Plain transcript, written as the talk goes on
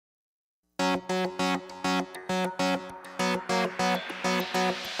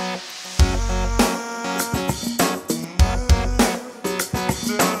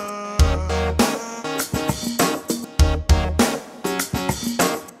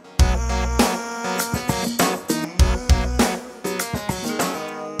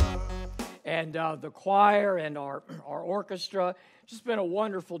and the choir and our orchestra. It's just been a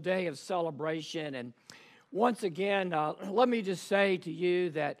wonderful day of celebration. And once again, let me just say to you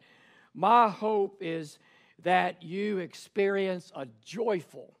that my hope is that you experience a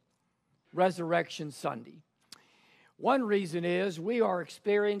joyful Resurrection Sunday. One reason is we are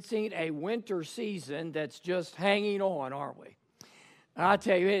experiencing a winter season that's just hanging on, aren't we? I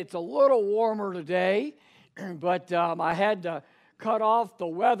tell you, it's a little warmer today, but I had to cut off the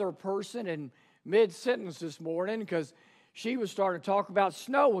weather person in mid-sentence this morning because she was starting to talk about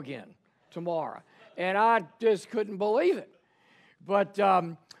snow again tomorrow, and I just couldn't believe it. But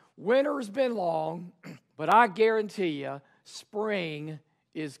winter's been long, but I guarantee you spring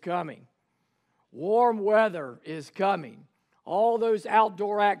is coming. Warm weather is coming. All those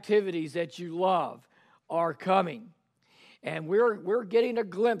outdoor activities that you love are coming. And we're getting a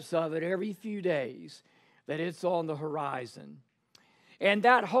glimpse of it every few days, that it's on the horizon. And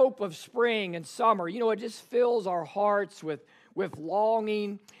that hope of spring and summer, it just fills our hearts with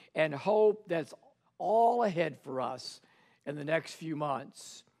longing and hope that's all ahead for us in the next few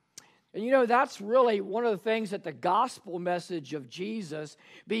months. And that's really one of the things that the gospel message of Jesus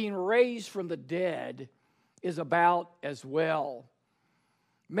being raised from the dead is about as well.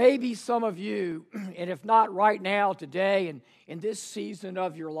 Maybe some of you, and if not right now, today, and in this season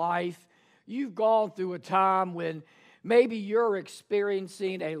of your life, you've gone through a time when maybe you're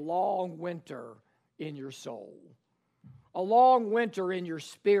experiencing a long winter in your soul, a long winter in your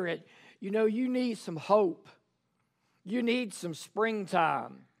spirit. You need some hope. You need some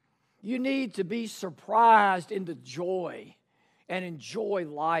springtime. You need to be surprised in the joy and enjoy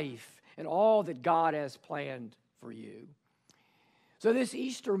life and all that God has planned for you. So this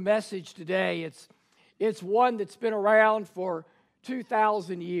Easter message today, it's one that's been around for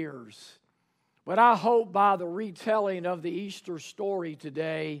 2,000 years. But I hope by the retelling of the Easter story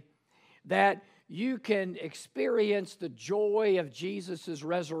today that you can experience the joy of Jesus'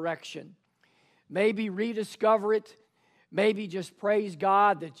 resurrection. Maybe rediscover it. Maybe just praise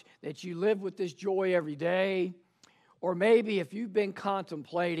God that you live with this joy every day. Or maybe if you've been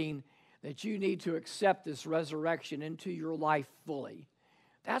contemplating that you need to accept this resurrection into your life fully.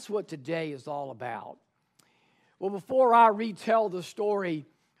 That's what today is all about. Well, before I retell the story,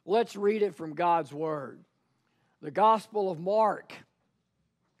 let's read it from God's Word. The Gospel of Mark,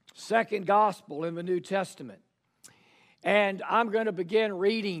 second Gospel in the New Testament. And I'm going to begin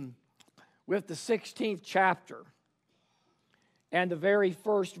reading with the 16th chapter and the very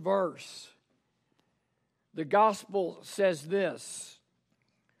first verse. The Gospel says this: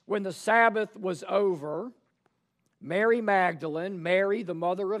 When the Sabbath was over, Mary Magdalene, Mary the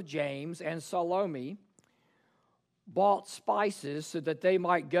mother of James, and Salome bought spices so that they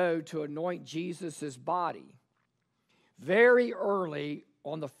might go to anoint Jesus' body. Very early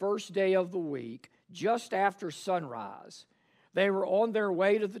on the first day of the week, just after sunrise, they were on their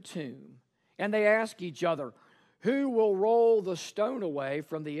way to the tomb, and they asked each other, "Who will roll the stone away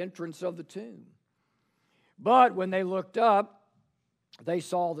from the entrance of the tomb?" But when they looked up, they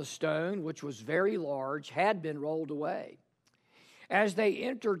saw the stone, which was very large, had been rolled away. As they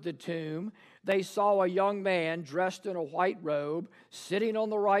entered the tomb, they saw a young man dressed in a white robe sitting on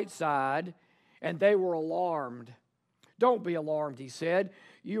the right side, and they were alarmed. "Don't be alarmed," he said.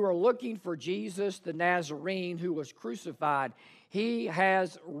 "You are looking for Jesus the Nazarene who was crucified. He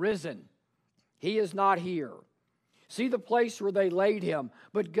has risen. He is not here. See the place where they laid him.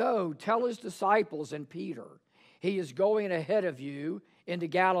 But go, tell his disciples and Peter, he is going ahead of you into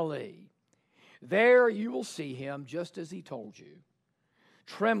Galilee. There you will see him just as he told you."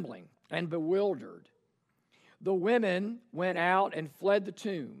 Trembling and bewildered, the women went out and fled the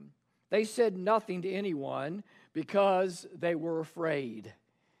tomb. They said nothing to anyone because they were afraid.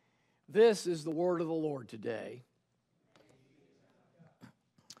 This is the word of the Lord today.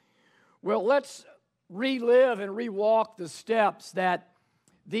 Well, let's relive and rewalk the steps that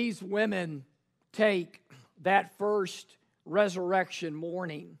these women take that first resurrection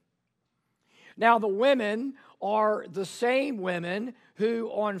morning. Now, the women are the same women who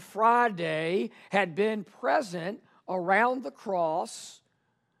on Friday had been present around the cross,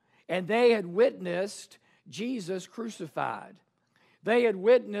 and they had witnessed Jesus crucified. They had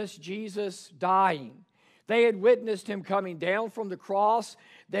witnessed Jesus dying. They had witnessed him coming down from the cross.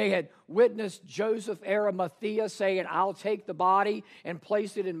 They had witnessed Joseph Arimathea saying, "I'll take the body and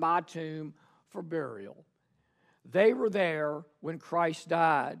place it in my tomb for burial." They were there when Christ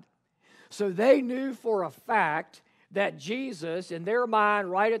died. So they knew for a fact that Jesus, in their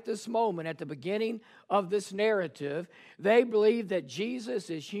mind right at this moment, at the beginning of this narrative, they believed that Jesus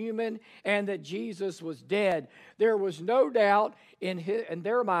is human and that Jesus was dead. There was no doubt in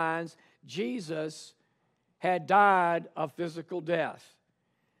their minds Jesus had died a physical death.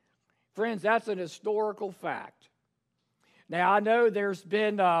 Friends, that's an historical fact. Now, I know there's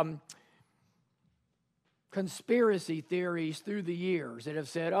been conspiracy theories through the years that have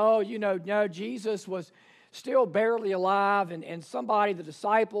said, oh, no, Jesus was still barely alive, and somebody, the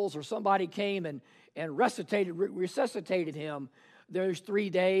disciples or somebody came and resuscitated him those 3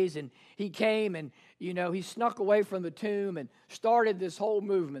 days, and he came and, he snuck away from the tomb and started this whole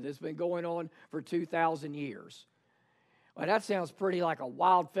movement that's been going on for 2,000 years. Well, that sounds pretty like a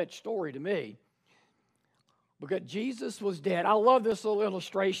wild-fetched story to me. Because Jesus was dead. I love this little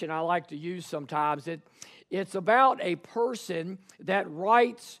illustration I like to use sometimes. It's about a person that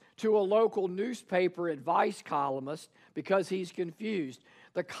writes to a local newspaper advice columnist because he's confused.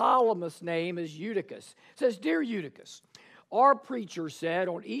 The columnist's name is Eutychus. It says, "Dear Eutychus, our preacher said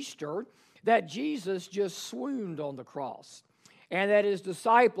on Easter that Jesus just swooned on the cross and that his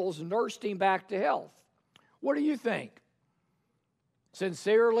disciples nursed him back to health. What do you think?"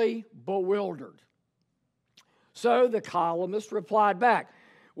 Sincerely bewildered. So the columnist replied back,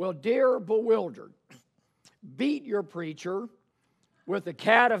 "Well, dear bewildered, beat your preacher with a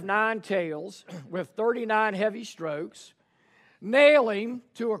cat of 9 tails with 39 heavy strokes, nail him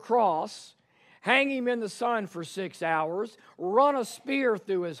to a cross, hang him in the sun for 6 hours, run a spear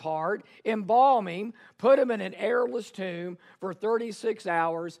through his heart, embalm him, put him in an airless tomb for 36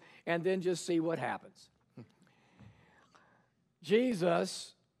 hours, and then just see what happens."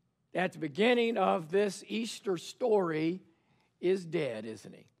 Jesus, at the beginning of this Easter story, is dead,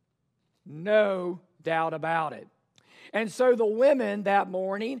 isn't he? No doubt about it. And so the women that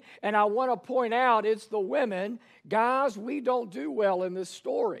morning, and I want to point out it's the women, guys, we don't do well in this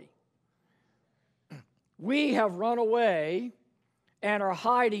story. We have run away and are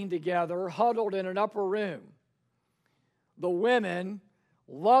hiding together, huddled in an upper room. The women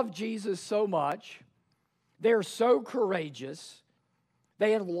love Jesus so much. They're so courageous.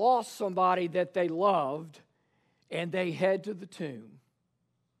 They had lost somebody that they loved, and they head to the tomb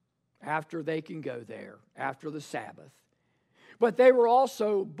after they can go there, after the Sabbath. But they were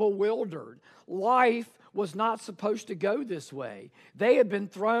also bewildered. Life was not supposed to go this way. They had been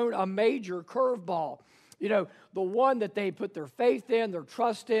thrown a major curveball. The one that they put their faith in, their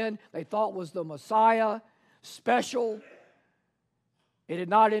trust in, they thought was the Messiah, special. It had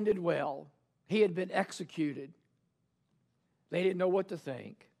not ended well. He had been executed. They didn't know what to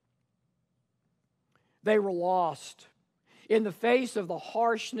think. They were lost. In the face of the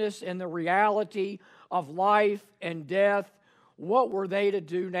harshness and the reality of life and death, what were they to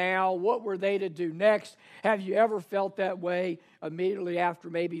do now? What were they to do next? Have you ever felt that way immediately after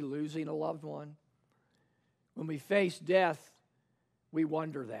maybe losing a loved one? When we face death, we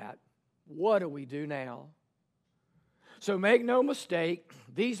wonder that. What do we do now? So make no mistake,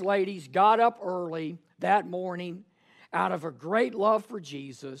 these ladies got up early that morning out of a great love for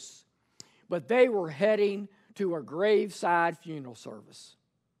Jesus, but they were heading to a graveside funeral service.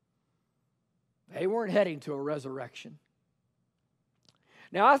 They weren't heading to a resurrection.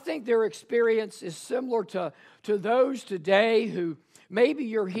 Now, I think their experience is similar to those today who maybe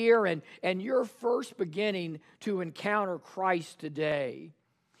you're here and you're first beginning to encounter Christ today.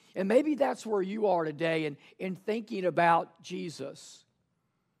 And maybe that's where you are today in thinking about Jesus.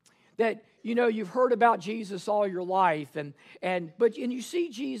 That, you've heard about Jesus all your life, and you see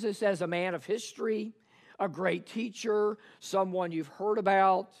Jesus as a man of history, a great teacher, someone you've heard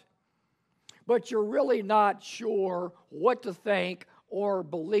about, but you're really not sure what to think or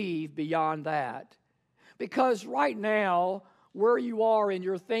believe beyond that. Because right now, where you are in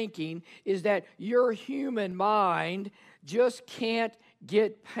your thinking is that your human mind just can't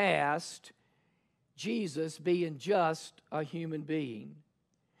get past Jesus being just a human being.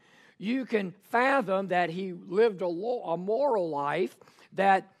 You can fathom that he lived a moral life,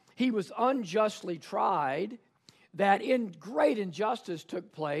 that he was unjustly tried, that great injustice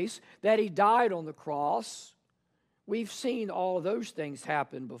took place, that he died on the cross. We've seen all of those things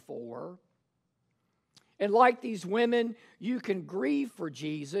happen before. And like these women, you can grieve for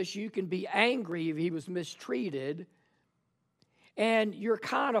Jesus. You can be angry if he was mistreated. And you're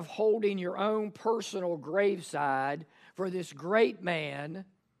kind of holding your own personal graveside for this great man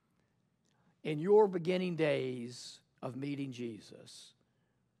in your beginning days of meeting Jesus,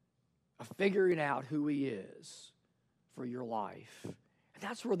 of figuring out who he is for your life. And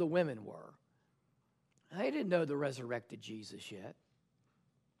that's where the women were. They didn't know the resurrected Jesus yet.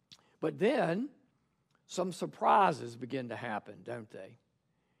 But then some surprises begin to happen, don't they?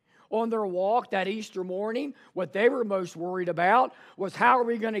 On their walk that Easter morning, what they were most worried about was how are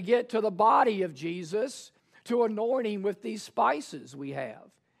we going to get to the body of Jesus to anoint him with these spices we have.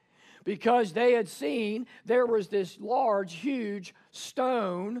 because they had seen there was this large, huge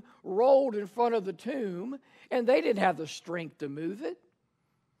stone rolled in front of the tomb, and they didn't have the strength to move it.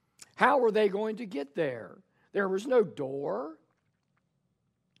 How were they going to get there? There was no door.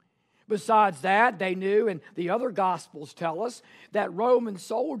 Besides that, they knew, and the other Gospels tell us, that Roman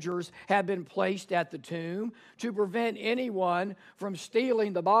soldiers had been placed at the tomb to prevent anyone from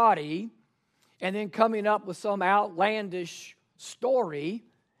stealing the body and then coming up with some outlandish story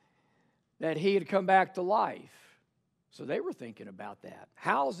that he had come back to life. So they were thinking about that.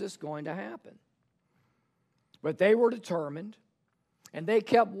 How is this going to happen? But they were determined, and they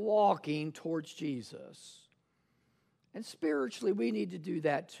kept walking towards Jesus. And spiritually, we need to do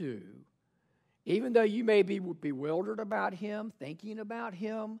that too. Even though you may be bewildered about him, thinking about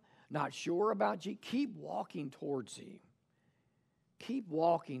him, not sure about Jesus, keep walking towards him. Keep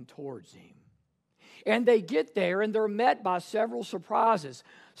walking towards him. And they get there, and they're met by several surprises.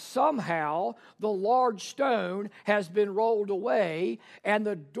 Somehow, the large stone has been rolled away, and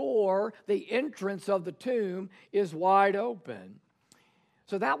the door, the entrance of the tomb, is wide open.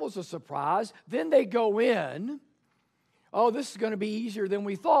 So that was a surprise. Then they go in. Oh, this is going to be easier than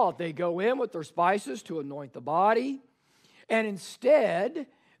we thought. They go in with their spices to anoint the body, and instead,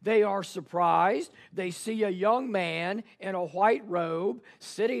 they are surprised. They see a young man in a white robe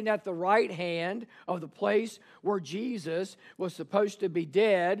sitting at the right hand of the place where Jesus was supposed to be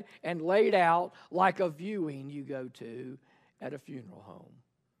dead and laid out like a viewing you go to at a funeral home.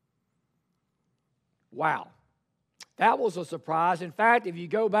 Wow. That was a surprise. In fact, if you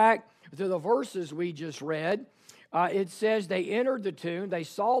go back to the verses we just read, it says they entered the tomb. They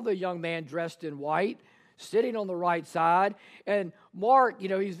saw the young man dressed in white, sitting on the right side. And Mark,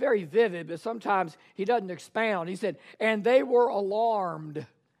 he's very vivid, but sometimes he doesn't expound. He said, and they were alarmed.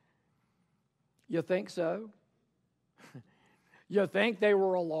 You think so? You think they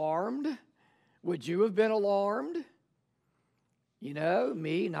were alarmed? Would you have been alarmed?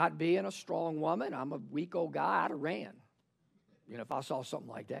 Me not being a strong woman, I'm a weak old guy, I'd have ran. If I saw something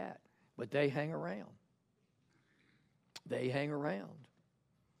like that. But they hang around. They hang around.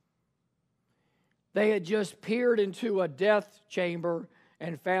 They had just peered into a death chamber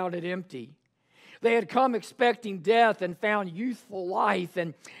and found it empty. They had come expecting death and found youthful life,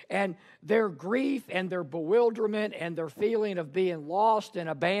 and their grief and their bewilderment and their feeling of being lost and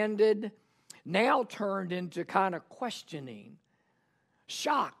abandoned now turned into kind of questioning,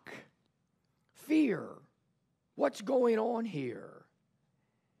 shock, fear. What's going on here?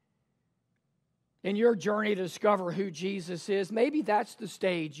 In your journey to discover who Jesus is, maybe that's the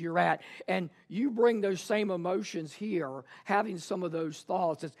stage you're at, and you bring those same emotions here, having some of those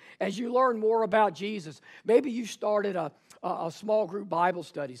thoughts. As you learn more about Jesus, maybe you started a small group Bible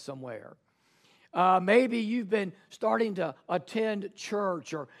study somewhere. Maybe you've been starting to attend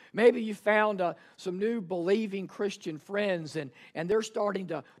church, or maybe you found some new believing Christian friends, and they're starting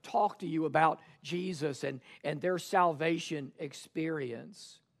to talk to you about Jesus and their salvation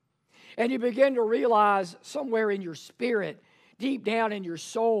experience. And you begin to realize somewhere in your spirit, deep down in your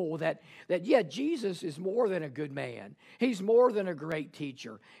soul, that Jesus is more than a good man. He's more than a great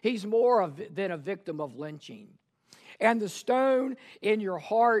teacher. He's more than a victim of lynching. And the stone in your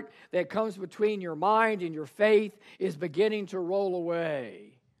heart that comes between your mind and your faith is beginning to roll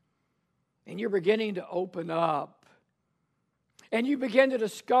away. And you're beginning to open up. And you begin to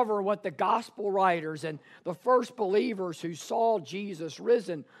discover what the gospel writers and the first believers who saw Jesus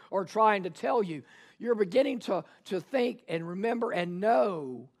risen are trying to tell you. You're beginning to think and remember and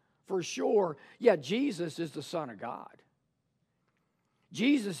know for sure, Jesus is the Son of God.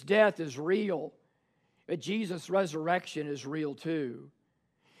 Jesus' death is real, but Jesus' resurrection is real too.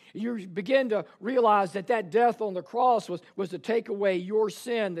 You begin to realize that death on the cross was to take away your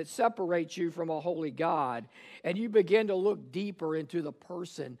sin that separates you from a holy God. And you begin to look deeper into the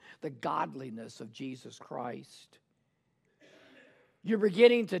person, the godliness of Jesus Christ. You're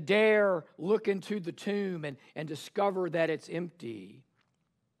beginning to dare look into the tomb and discover that it's empty.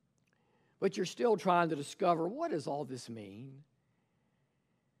 But you're still trying to discover, what does all this mean?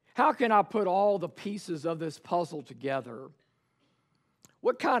 How can I put all the pieces of this puzzle together?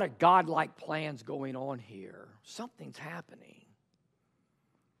 What kind of godlike plan's going on here? Something's happening.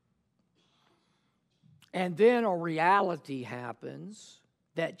 And then a reality happens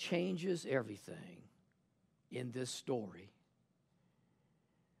that changes everything in this story.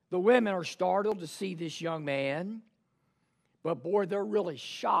 The women are startled to see this young man, but boy, they're really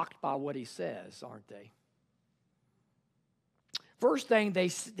shocked by what he says, aren't they? First thing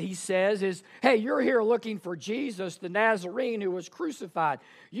he says is, hey, you're here looking for Jesus, the Nazarene who was crucified.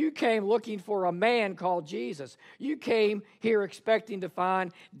 You came looking for a man called Jesus. You came here expecting to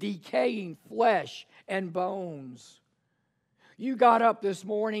find decaying flesh and bones. You got up this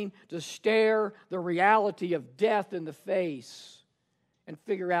morning to stare the reality of death in the face and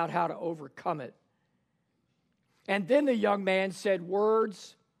figure out how to overcome it. And then the young man said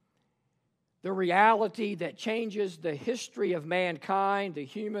words, the reality that changes the history of mankind, the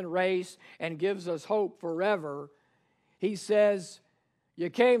human race, and gives us hope forever. He says,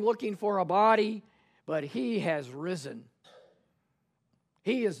 you came looking for a body, but he has risen.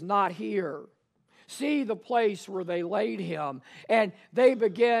 He is not here. See the place where they laid him, and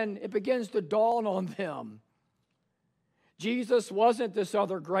it begins to dawn on them. Jesus wasn't this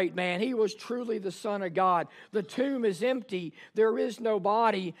other great man. He was truly the Son of God. The tomb is empty. There is no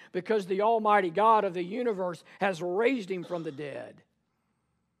body because the Almighty God of the universe has raised him from the dead.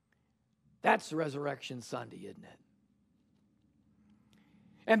 That's Resurrection Sunday, isn't it?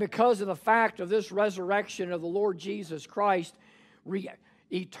 And because of the fact of this resurrection of the Lord Jesus Christ,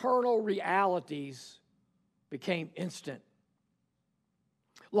 eternal realities became instant.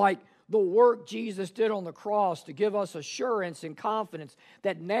 Like the work Jesus did on the cross to give us assurance and confidence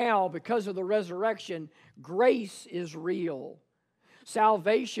that now, because of the resurrection, grace is real.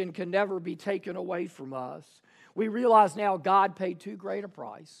 Salvation can never be taken away from us. We realize now God paid too great a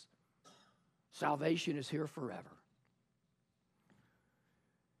price. Salvation is here forever.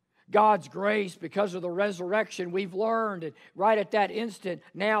 God's grace, because of the resurrection, we've learned right at that instant,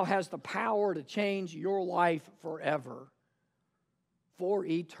 now has the power to change your life forever. For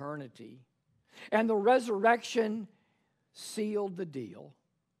eternity. And the resurrection sealed the deal.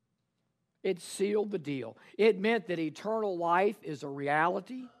 It sealed the deal. It meant that eternal life is a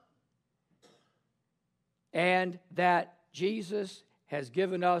reality and that Jesus has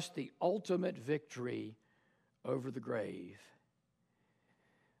given us the ultimate victory over the grave.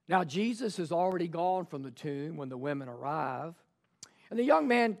 Now, Jesus has already gone from the tomb when the women arrive. And the young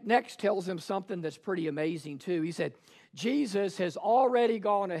man next tells him something that's pretty amazing too. He said, Jesus has already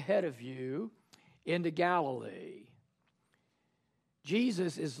gone ahead of you into Galilee.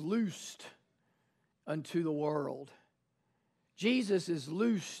 Jesus is loosed unto the world. Jesus is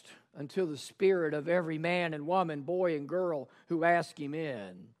loosed unto the spirit of every man and woman, boy and girl who ask him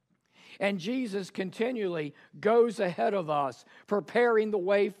in. And Jesus continually goes ahead of us, preparing the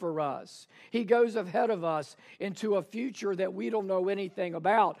way for us. He goes ahead of us into a future that we don't know anything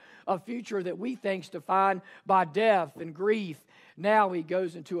about, a future that we think's defined by death and grief. Now he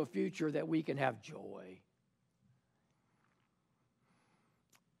goes into a future that we can have joy.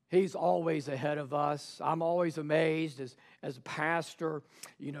 He's always ahead of us. I'm always amazed as a pastor,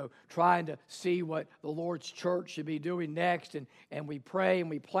 trying to see what the Lord's church should be doing next. And we pray and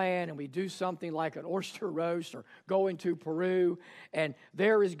we plan and we do something like an oyster roast or going to Peru. And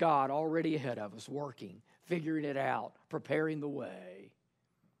there is God already ahead of us, working, figuring it out, preparing the way.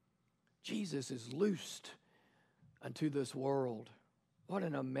 Jesus is loosed unto this world. What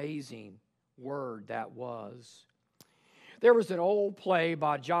an amazing word that was. There was an old play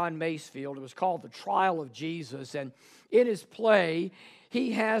by John Masefield. It was called The Trial of Jesus. And in his play,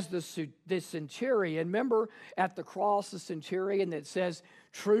 he has the centurion. Remember at the cross, the centurion that says,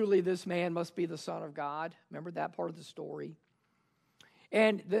 truly this man must be the Son of God. Remember that part of the story?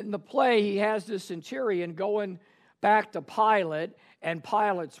 And in the play, he has this centurion going back to Pilate and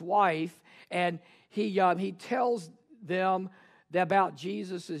Pilate's wife. And he tells them about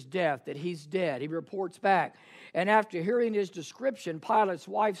Jesus' death, that he's dead. He reports back. And after hearing his description, Pilate's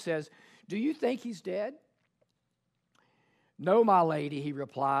wife says, do you think he's dead? No, my lady, he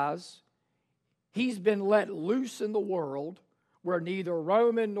replies. He's been let loose in the world where neither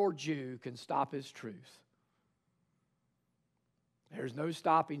Roman nor Jew can stop his truth. There's no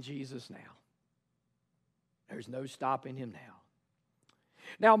stopping Jesus now. There's no stopping him now.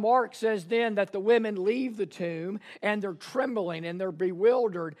 Now, Mark says then that the women leave the tomb and they're trembling and they're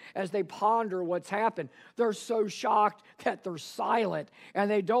bewildered as they ponder what's happened. They're so shocked that they're silent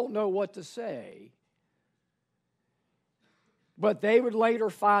and they don't know what to say. But they would later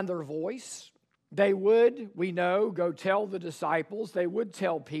find their voice. They would, we know, go tell the disciples. They would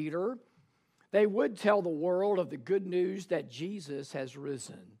tell Peter. They would tell the world of the good news that Jesus has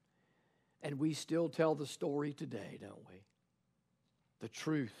risen. And we still tell the story today, don't we? The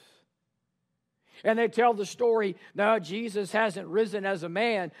truth. And they tell the story, no, Jesus hasn't risen as a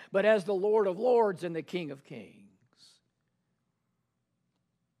man, but as the Lord of Lords and the King of Kings.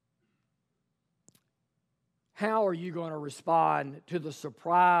 How are you going to respond to the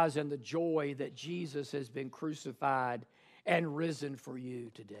surprise and the joy that Jesus has been crucified and risen for you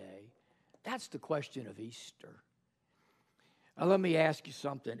today? That's the question of Easter. Now, let me ask you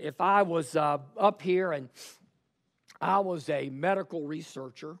something. If I was up here and I was a medical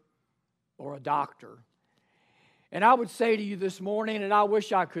researcher or a doctor, and I would say to you this morning, and I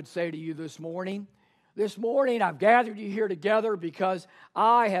wish I could say to you this morning, I've gathered you here together because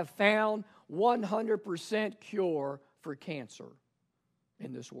I have found 100% cure for cancer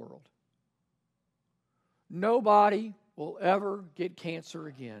in this world. Nobody will ever get cancer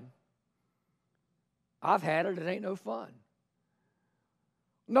again. I've had it. It ain't no fun.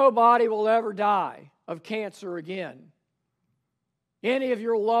 Nobody will ever die of cancer again. Any of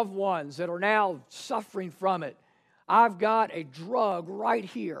your loved ones that are now suffering from it, I've got a drug right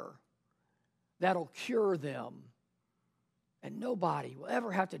here that'll cure them. And nobody will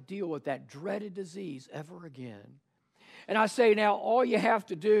ever have to deal with that dreaded disease ever again. And I say now, all you have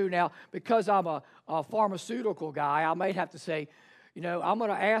to do now, because I'm a pharmaceutical guy, I might have to say, I'm going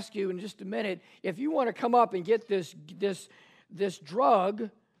to ask you in just a minute, if you want to come up and get this drug,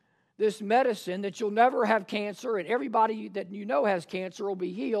 this medicine that you'll never have cancer, and everybody that you know has cancer will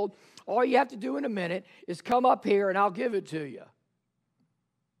be healed, all you have to do in a minute is come up here and I'll give it to you.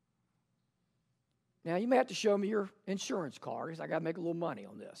 Now, you may have to show me your insurance card because I got to make a little money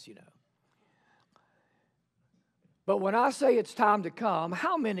on this, But when I say it's time to come,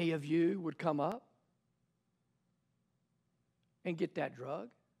 how many of you would come up and get that drug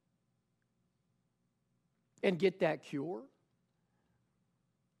and get that cure?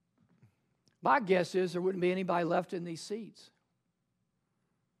 My guess is there wouldn't be anybody left in these seats.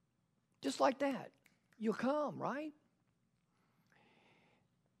 Just like that. You'll come, right?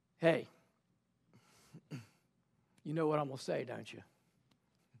 Hey, you know what I'm going to say, don't you?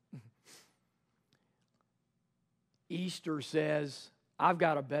 Easter says, I've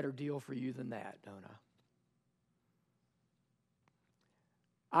got a better deal for you than that, don't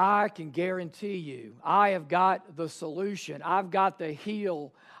I? I can guarantee you, I have got the solution. I've got the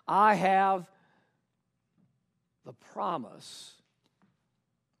heal. I have the promise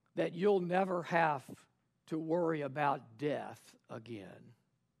that you'll never have to worry about death again.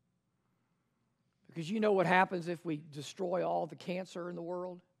 Because you know what happens if we destroy all the cancer in the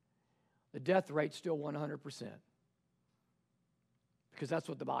world? The death rate's still 100%. Because that's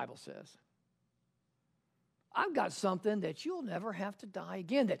what the Bible says. I've got something that you'll never have to die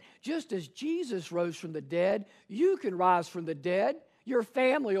again. That just as Jesus rose from the dead, you can rise from the dead. Your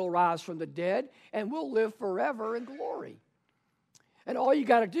family will rise from the dead, and we'll live forever in glory. And all you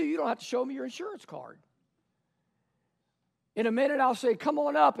got to do, you don't have to show me your insurance card. In a minute, I'll say, come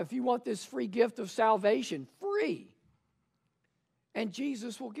on up if you want this free gift of salvation, free. And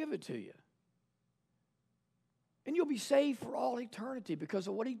Jesus will give it to you. And you'll be saved for all eternity because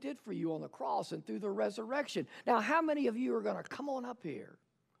of what he did for you on the cross and through the resurrection. Now, how many of you are going to come on up here?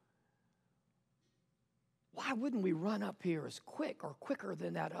 Why wouldn't we run up here as quick or quicker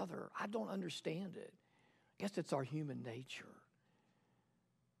than that other? I don't understand it. I guess it's our human nature.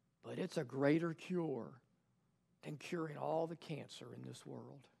 But it's a greater cure than curing all the cancer in this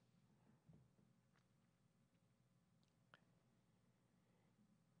world.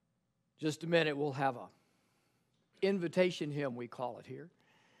 Just a minute, we'll have a invitation hymn, we call it here.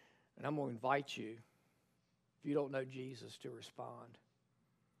 And I'm going to invite you, if you don't know Jesus, to respond.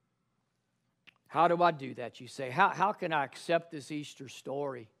 How do I do that, you say? How can I accept this Easter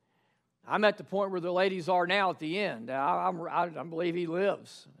story? I'm at the point where the ladies are now at the end. I believe he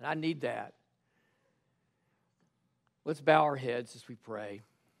lives, and I need that. Let's bow our heads as we pray.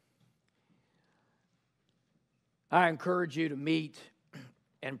 I encourage you to meet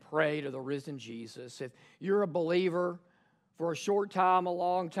and pray to the risen Jesus. If you're a believer for a short time, a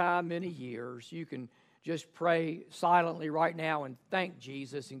long time, many years, you can just pray silently right now and thank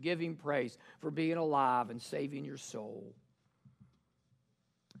Jesus and give him praise for being alive and saving your soul.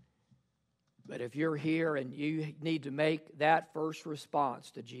 But if you're here and you need to make that first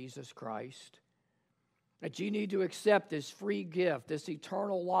response to Jesus Christ, that you need to accept this free gift, this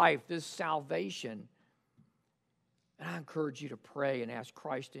eternal life, this salvation, and I encourage you to pray and ask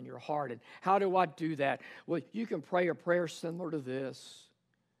Christ in your heart. And how do I do that? Well, you can pray a prayer similar to this.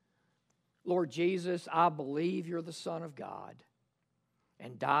 Lord Jesus, I believe you're the Son of God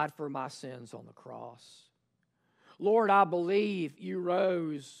and died for my sins on the cross. Lord, I believe you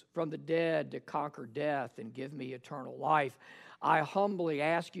rose from the dead to conquer death and give me eternal life. I humbly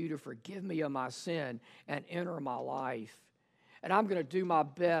ask you to forgive me of my sin and enter my life. And I'm going to do my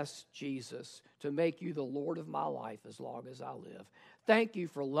best, Jesus, to make you the Lord of my life as long as I live. Thank you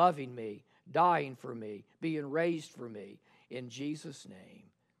for loving me, dying for me, being raised for me. In Jesus' name,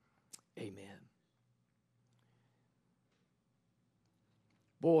 amen.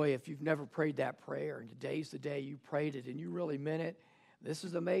 Boy, if you've never prayed that prayer, and today's the day you prayed it and you really meant it, this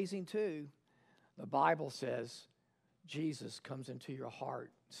is amazing too. The Bible says Jesus comes into your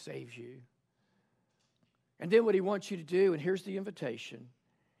heart, saves you. And then what he wants you to do, and here's the invitation.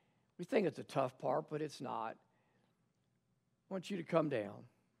 We think it's a tough part, but it's not. I want you to come down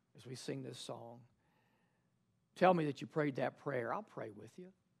as we sing this song. Tell me that you prayed that prayer. I'll pray with you.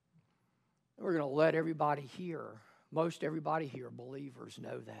 And we're going to let everybody here, most everybody here, believers,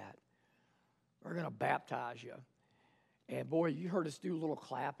 know that. We're going to baptize you. And boy, you heard us do a little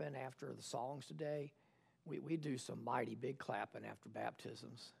clapping after the songs today. We do some mighty big clapping after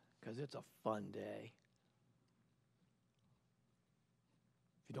baptisms because it's a fun day.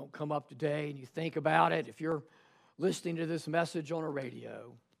 If you don't come up today and you think about it, if you're listening to this message on a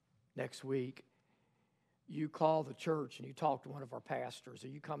radio next week, you call the church and you talk to one of our pastors, or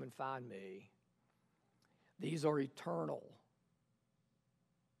you come and find me. These are eternal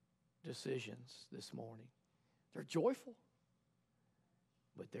decisions this morning. They're joyful,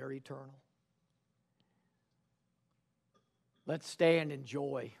 but they're eternal. Let's stand in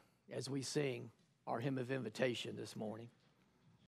joy as we sing our hymn of invitation this morning.